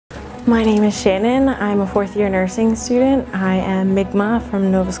My name is Shannon. I'm a fourth-year nursing student. I am Mi'kmaq from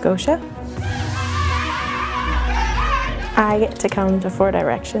Nova Scotia. I get to come to Four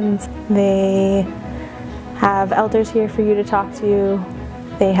Directions. They have elders here for you to talk to.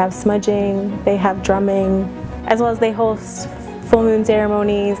 They have smudging, they have drumming, as well as they host full moon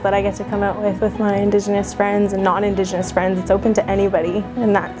ceremonies that I get to come out with my Indigenous friends and non-Indigenous friends. It's open to anybody,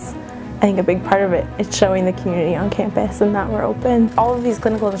 and that's, I think, a big part of it. It's showing the community on campus and that we're open. All of these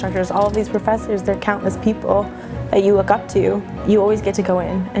clinical instructors, all of these professors, they're countless people that you look up to. You always get to go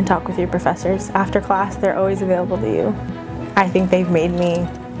in and talk with your professors. After class, they're always available to you. I think they've made me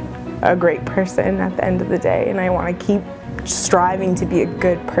a great person at the end of the day, and I want to keep striving to be a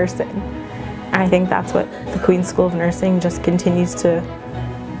good person. And I think that's what the Queen's School of Nursing just continues to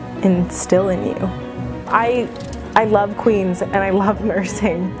instill in you. I love Queen's and I love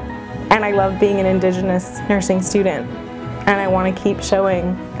nursing. And I love being an Indigenous nursing student, and I want to keep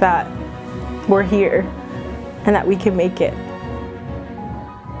showing that we're here and that we can make it.